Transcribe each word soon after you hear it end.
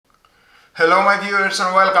Hello my viewers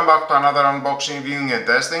and welcome back to another unboxing, viewing and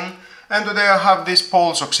testing. And today I have this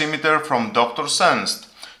pulse oximeter from Dr. Senst.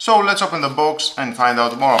 So let's open the box and find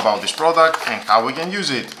out more about this product and how we can use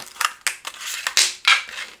it.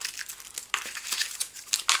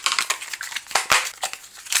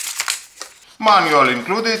 Manual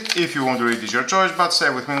included. If you want to read it, is your choice, but stay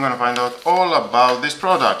with me, I'm gonna find out all about this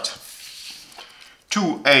product.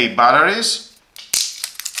 2A batteries,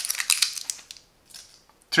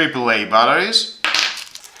 AAA batteries,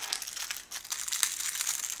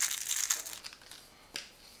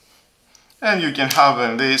 and you can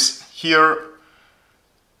have this here,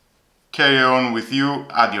 carry on with you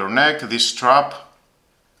at your neck, this strap.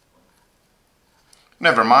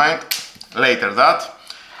 Never mind, later that.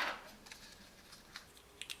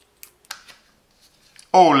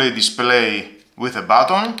 OLED display with a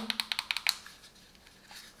button.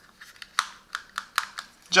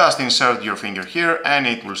 Just insert your finger here and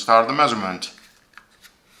it will start the measurement.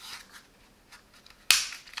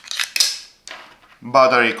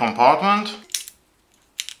 Battery compartment.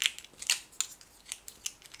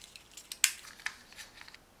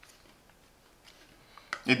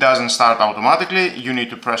 It doesn't start automatically, you need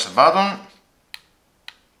to press a button.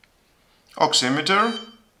 Oximeter.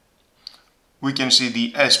 We can see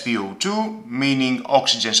the SpO2, meaning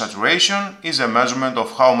oxygen saturation, is a measurement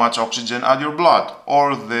of how much oxygen at your blood,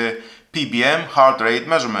 or the ppm heart rate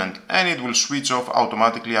measurement, and it will switch off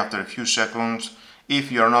automatically after a few seconds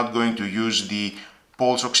if you are not going to use the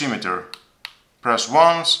pulse oximeter. Press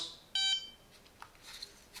once,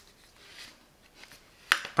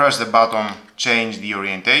 press the button, change the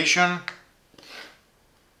orientation.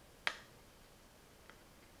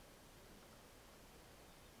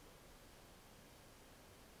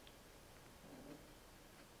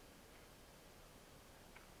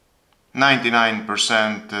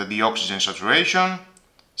 %, the oxygen saturation,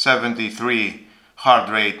 73 heart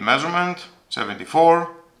rate measurement, 74.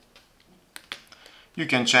 You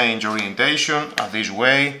can change orientation this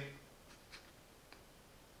way.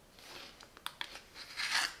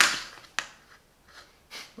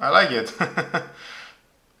 I like it.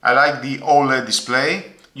 I like the OLED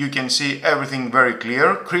display. You can see everything very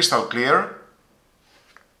clear, crystal clear.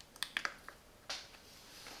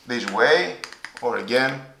 This way, or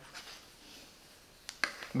again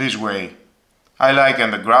this way. I like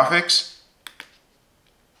the graphics.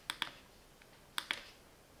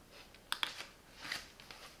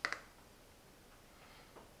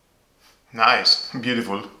 Nice,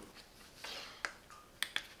 beautiful.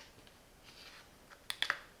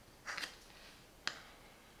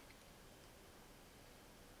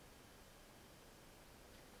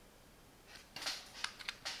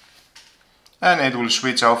 And it will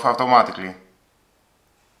switch off automatically.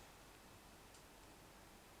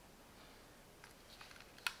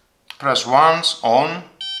 Press once, on,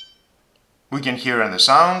 we can hear the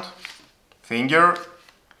sound, finger,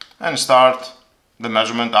 and start the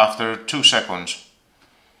measurement after 2 seconds.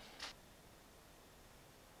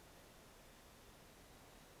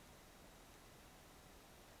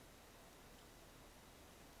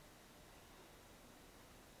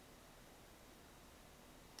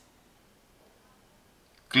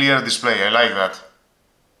 Clear display, I like that.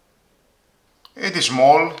 It is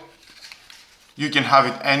small. You can have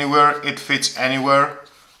it anywhere, it fits anywhere,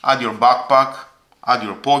 at your backpack, at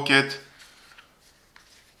your pocket,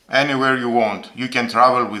 anywhere you want. You can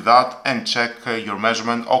travel with that and check your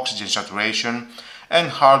measurement, oxygen saturation and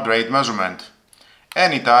heart rate measurement.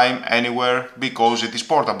 Anytime, anywhere, because it is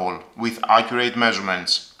portable, with accurate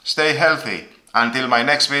measurements. Stay healthy. Until my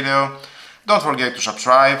next video, don't forget to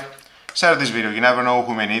subscribe, share this video, you never know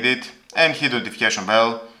who may need it, and hit the notification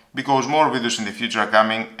bell, because more videos in the future are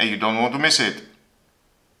coming and you don't want to miss it.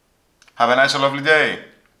 Have a nice and lovely day.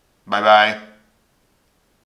 Bye bye.